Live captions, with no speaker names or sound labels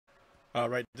All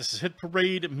right, this is Hit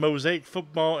Parade, Mosaic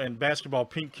Football, and Basketball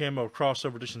Pink Camo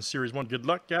Crossover Edition Series 1. Good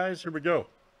luck, guys. Here we go.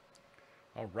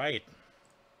 All right.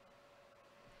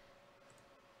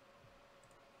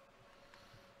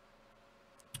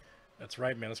 That's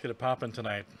right, man. Let's get it popping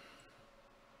tonight.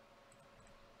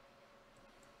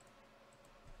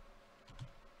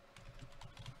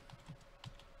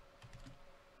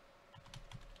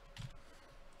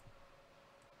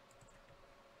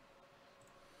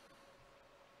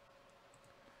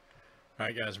 All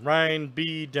right, guys. Ryan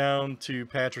B down to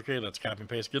Patrick A. Let's copy and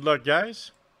paste. Good luck, guys.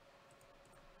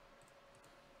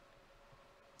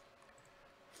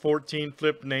 14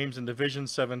 flip names and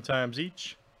divisions 7 times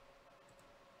each.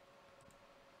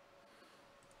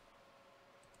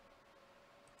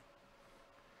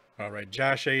 All right,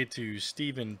 Josh A to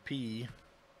Stephen P.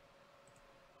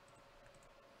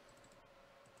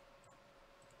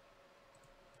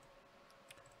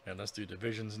 And let's do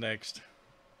divisions next.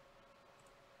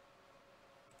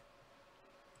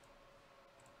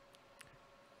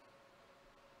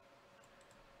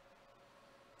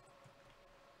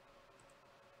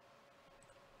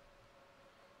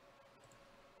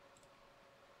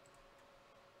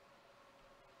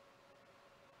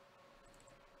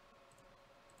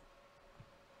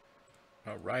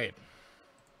 All right.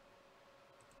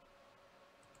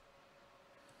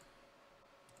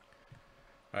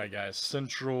 All right, guys.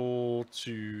 Central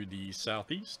to the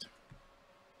southeast.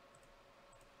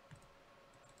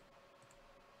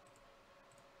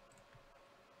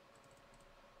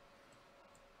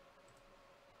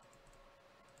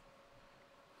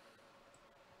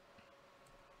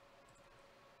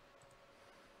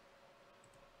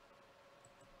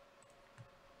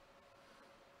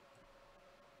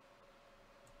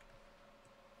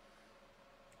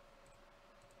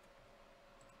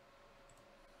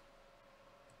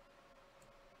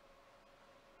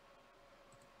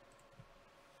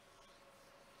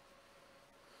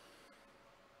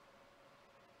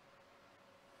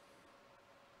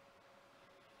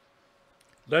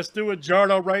 Let's do it,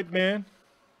 Jardo, right, man?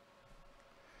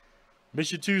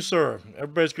 Miss you too, sir.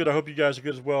 Everybody's good. I hope you guys are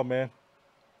good as well, man.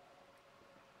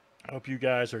 I hope you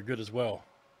guys are good as well.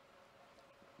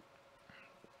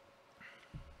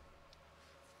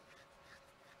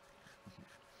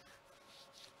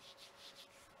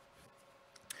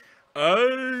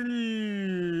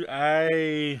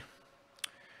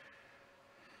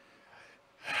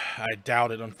 I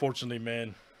doubt it, unfortunately,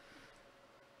 man.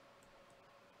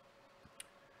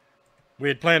 We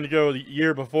had planned to go the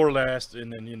year before last,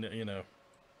 and then you know,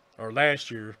 or last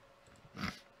year.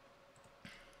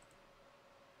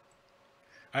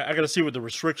 I got to see what the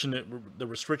restriction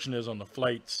is on the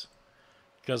flights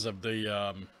because of the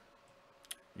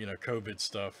you know, COVID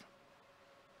stuff.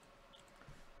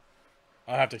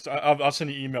 I'll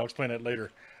send you an email, explain that later.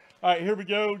 All right, here we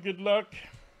go. Good luck.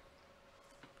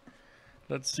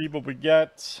 Let's see what we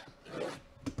got.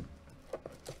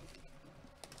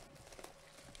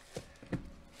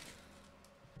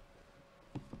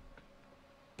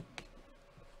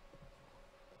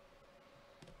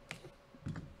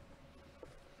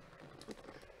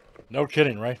 No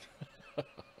kidding, right?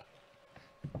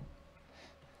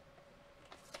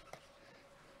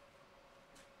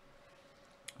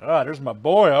 Ah, there's my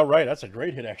boy. All right, that's a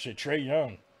great hit, actually. Trey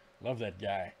Young. Love that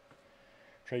guy.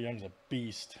 Trey Young's a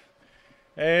beast.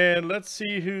 And let's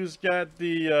see who's got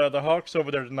the Hawks over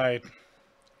there tonight.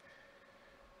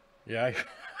 Yeah.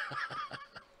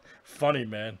 Funny,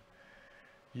 man.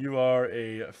 You are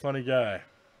a funny guy.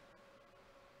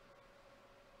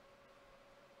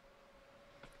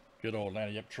 Good old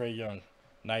Atlanta. Yep, Trey Young.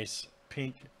 Nice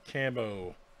pink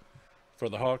camo for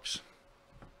the Hawks.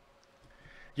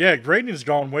 Yeah, grading's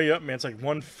gone way up, man. It's like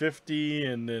 150,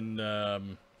 and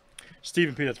then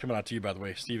Stephen P. That's coming out to you, by the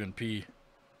way, Stephen P.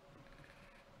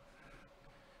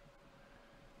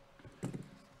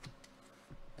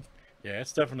 Yeah,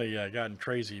 it's definitely gotten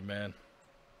crazy, man.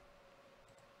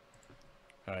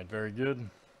 All right, very good.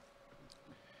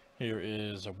 Here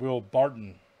is a Will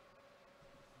Barton.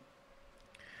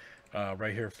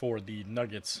 Right here for the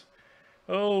Nuggets.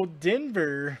 Oh,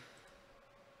 Denver.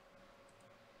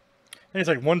 I think it's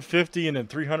like 150 and then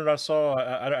 300 I saw.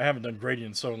 I haven't done grading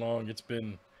in so long. It's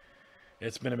been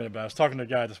a minute. But I was talking to a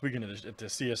guy this weekend at the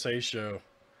CSA show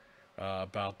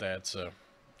about that. So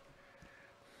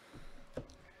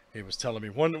he was telling me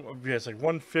it's like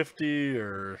 150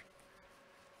 or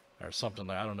something.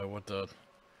 I don't know what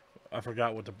I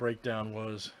forgot what the breakdown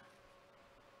was.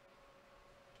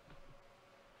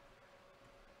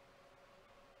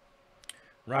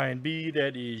 Ryan B,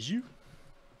 that is you.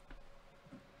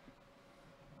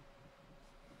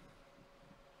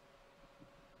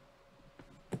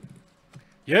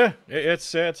 Yeah,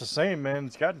 it's the same, man.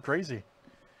 It's gotten crazy.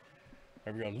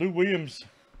 There we go. Lou Williams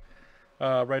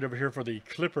right over here for the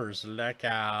Clippers. Look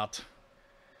out.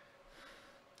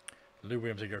 Lou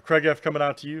Williams, there you go. Craig F coming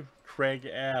out to you. Craig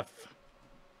F.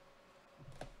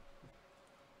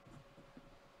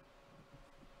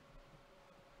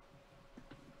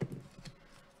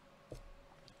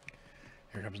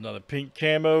 Here comes another pink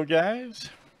camo, guys.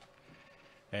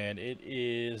 And it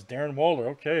is Darren Waller.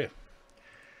 Okay.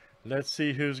 Let's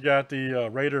see who's got the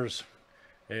Raiders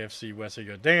AFC West. There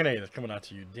you go. Dan A. That's coming out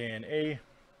to you. Dan A.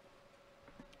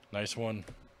 Nice one.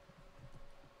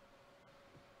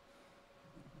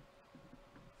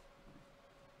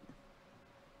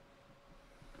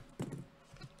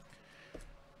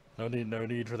 No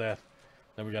need for that.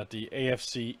 Then we got the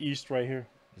AFC East right here.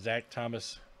 Zach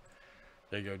Thomas.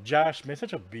 There you go. Josh, man,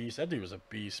 such a beast. That dude was a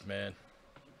beast, man.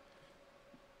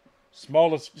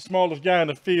 Smallest guy in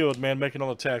the field, man, making all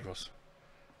the tackles.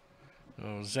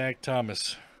 Oh, Zach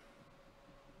Thomas.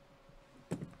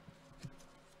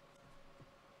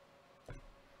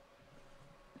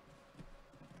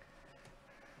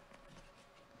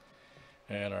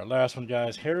 And our last one,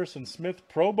 guys, Harrison Smith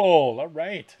Pro Bowl. All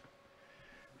right.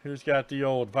 Who's got the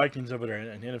old Vikings over there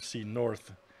in NFC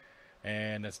North?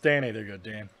 And that's Dan A. There you go,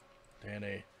 Dan. Dan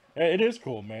A. It is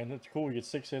cool, man. It's cool. You get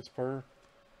 6 hits per.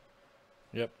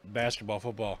 Yep, basketball,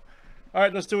 football. All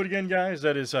right, let's do it again, guys.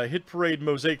 That is Hit Parade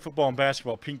Mosaic Football and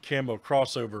Basketball Pink Camo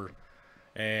Crossover.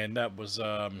 And that was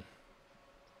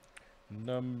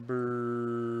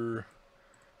number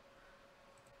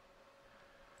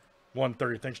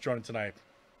 130. Thanks for joining tonight.